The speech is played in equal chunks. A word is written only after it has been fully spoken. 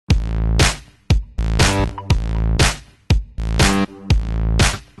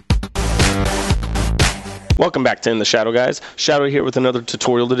Welcome back to In the Shadow, guys. Shadow here with another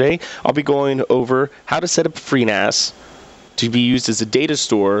tutorial today. I'll be going over how to set up FreeNAS to be used as a data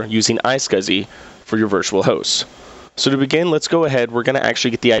store using ISCSI for your virtual hosts. So to begin, let's go ahead. We're going to actually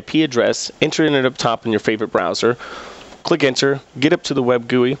get the IP address, enter it up top in your favorite browser, click enter, get up to the web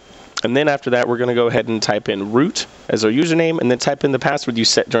GUI, and then after that we're going to go ahead and type in root as our username and then type in the password you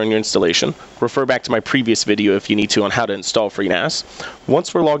set during your installation. Refer back to my previous video if you need to on how to install FreeNAS.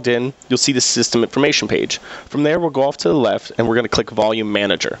 Once we're logged in, you'll see the system information page. From there we'll go off to the left and we're going to click Volume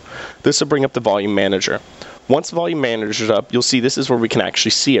Manager. This will bring up the Volume Manager. Once Volume Manager is up, you'll see this is where we can actually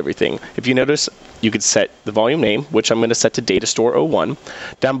see everything. If you notice, you could set the volume name, which I'm going to set to Data Store 01.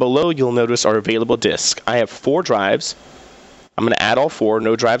 Down below you'll notice our available disk. I have 4 drives. I'm going to add all 4.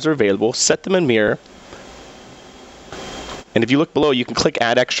 No drives are available. Set them in mirror. And if you look below, you can click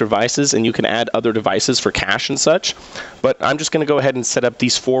Add Extra Devices, and you can add other devices for cache and such. But I'm just going to go ahead and set up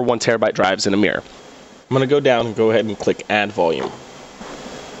these 4 1 terabyte drives in a mirror. I'm going to go down and go ahead and click Add Volume.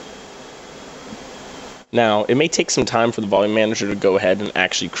 Now, it may take some time for the Volume Manager to go ahead and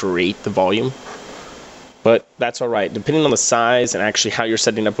actually create the volume. But that's alright. Depending on the size and actually how you're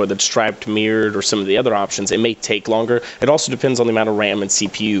setting up, whether it's striped, mirrored, or some of the other options, it may take longer. It also depends on the amount of RAM and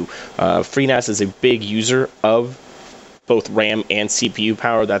CPU. FreeNAS is a big user of both RAM and CPU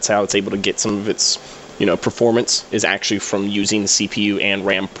power. That's how it's able to get some of its performance, is actually from using the CPU and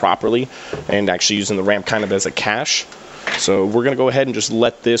RAM properly and actually using the RAM kind of as a cache. So we're going to go ahead and just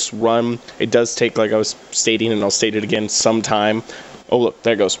let this run. It does take, like I was stating, and I'll state it again, some time. Oh look,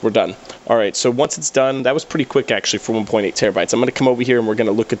 there it goes, we're done. Alright, so once it's done, that was pretty quick actually for 1.8 terabytes. I'm going to come over here and we're going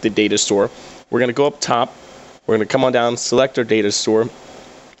to look at the data store. We're going to go up top, we're going to come on down, select our data store.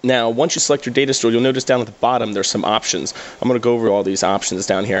 Now, once you select your data store, you'll notice down at the bottom there's some options. I'm going to go over all these options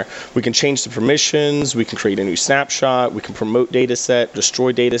down here. We can change the permissions, we can create a new snapshot, we can promote data set,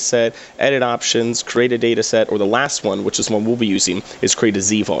 destroy data set, edit options, create a data set, or the last one, which is one we'll be using, is create a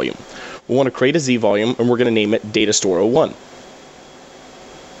Z volume. We want to create a Z volume and we're going to name it Data Store 01.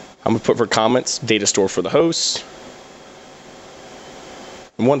 I'm going to put for comments, data store for the host.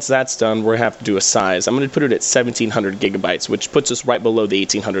 And once that's done, we're going to have to do a size. I'm going to put it at 1700 gigabytes, which puts us right below the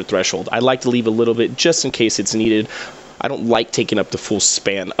 1800 threshold. I like to leave a little bit just in case it's needed. I don't like taking up the full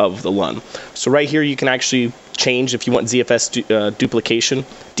span of the LUN. So right here you can actually change if you want ZFS deduplication.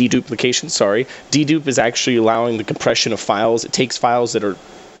 Dedupe is actually allowing the compression of files. It takes files that are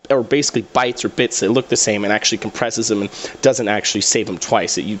basically bytes or bits that look the same and actually compresses them and doesn't actually save them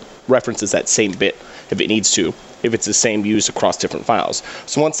twice. It references that same bit if it needs to, if it's the same used across different files.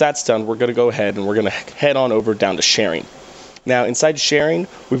 So once that's done, we're going to go ahead and we're going to head on over down to sharing. Now inside sharing,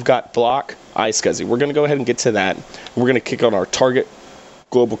 we've got block ISCSI. We're going to go ahead and get to that. We're going to click on our target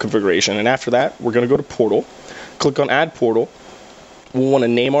global configuration, and after that we're going to go to portal, click on add portal. We'll want to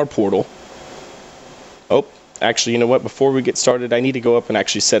name our portal. Actually, you know what? Before we get started, I need to go up and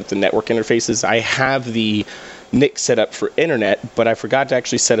actually set up the network interfaces. I have the NIC set up for internet, but I forgot to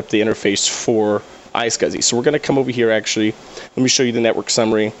actually set up the interface for ISCSI. So we're going to come over here actually. Let me show you the network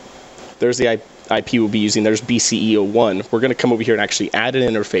summary. There's the IP we'll be using. There's BCE01. We're going to come over here and actually add an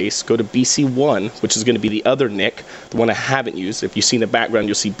interface. Go to BC1, which is going to be the other NIC, the one I haven't used. If you see in the background,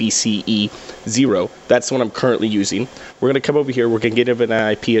 you'll see BCE0. That's the one I'm currently using. We're going to come over here. We're going to get an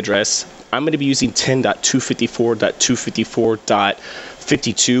IP address. I'm going to be using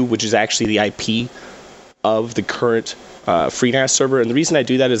 10.254.254.52, which is actually the IP of the current FreeNAS server. And the reason I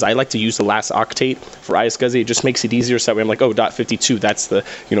do that is I like to use the last octet for ISCSI. It just makes it easier, so that way I'm like, oh, .52, that's the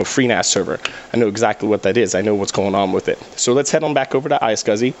FreeNAS server. I know exactly what that is. I know what's going on with it. So let's head on back over to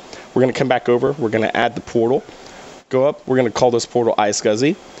ISCSI. We're going to come back over. We're going to add the portal. Go up. We're going to call this portal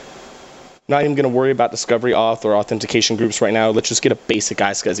ISCSI. Not even going to worry about discovery auth or authentication groups right now. Let's just get a basic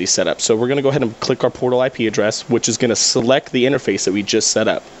ISCSI setup. So we're going to go ahead and click our portal IP address, which is going to select the interface that we just set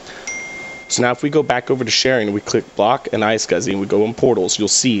up. So now if we go back over to sharing, we click block and ISCSI and we go in portals, you'll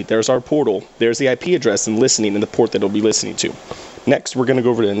see there's our portal, there's the IP address and listening and the port that it'll be listening to. Next, we're going to go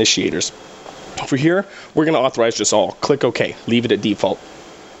over to initiators. For here, we're going to authorize just all. Click OK, leave it at default.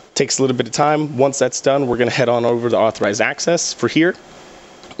 Takes a little bit of time. Once that's done, we're going to head on over to authorized access. For here,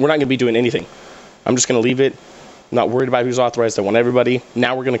 we're not going to be doing anything. I'm just going to leave it. I'm not worried about who's authorized. I want everybody.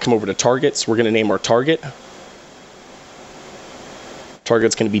 Now we're going to come over to targets. We're going to name our target.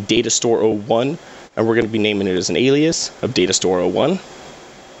 Target's going to be Data Store 01, and we're going to be naming it as an alias of Data Store 01.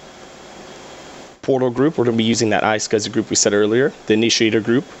 Portal group, we're going to be using that ISCSI group we set earlier. The initiator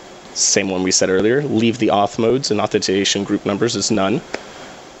group, same one we set earlier. Leave the auth modes and authentication group numbers as none.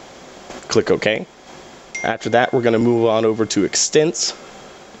 Click OK. After that, we're going to move on over to extents.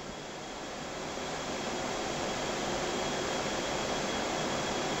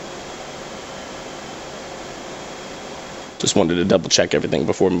 Just wanted to double check everything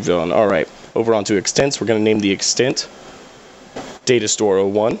before moving on. All right, over onto extents. We're going to name the extent Data Store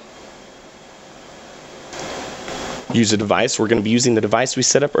 01. Use a device. We're going to be using the device we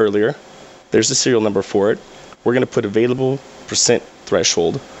set up earlier. There's the serial number for it. We're going to put available percent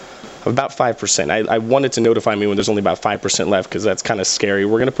threshold of about 5%. I wanted to notify me when there's only about 5% left because that's kind of scary.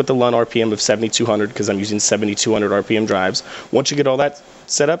 We're going to put the LUN RPM of 7200 because I'm using 7200 RPM drives. Once you get all that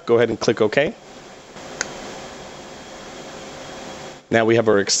set up, go ahead and click OK. Now we have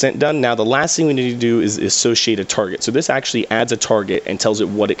our extent done. Now the last thing we need to do is associate a target. So this actually adds a target and tells it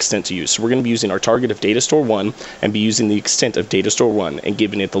what extent to use. So we're going to be using our target of Data Store 1 and be using the extent of Data Store 1 and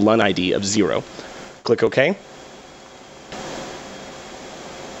giving it the LUN ID of 0. Click OK.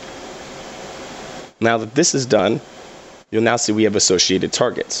 Now that this is done, you'll now see we have associated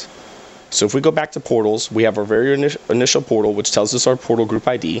targets. So if we go back to portals, we have our very initial portal, which tells us our portal group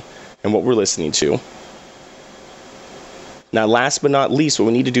ID and what we're listening to. Now, last but not least, what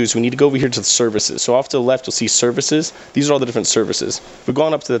we need to do is we need to go over here to the services. So off to the left, you'll see services. These are all the different services. If we go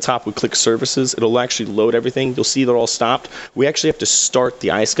on up to the top, we click services, it'll actually load everything. You'll see they're all stopped. We actually have to start the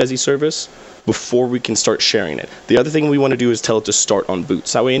ISCSI service before we can start sharing it. The other thing we want to do is tell it to start on boot.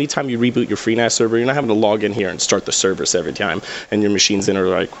 So that way, anytime you reboot your FreeNAS server, you're not having to log in here and start the service every time, and your machines in are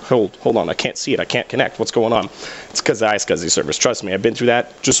like, hold on, I can't see it, I can't connect, what's going on? It's because the ISCSI service. Trust me, I've been through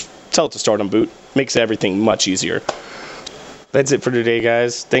that. Just tell it to start on boot. Makes everything much easier. That's it for today,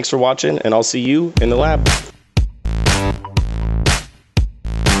 guys. Thanks for watching, and I'll see you in the lab.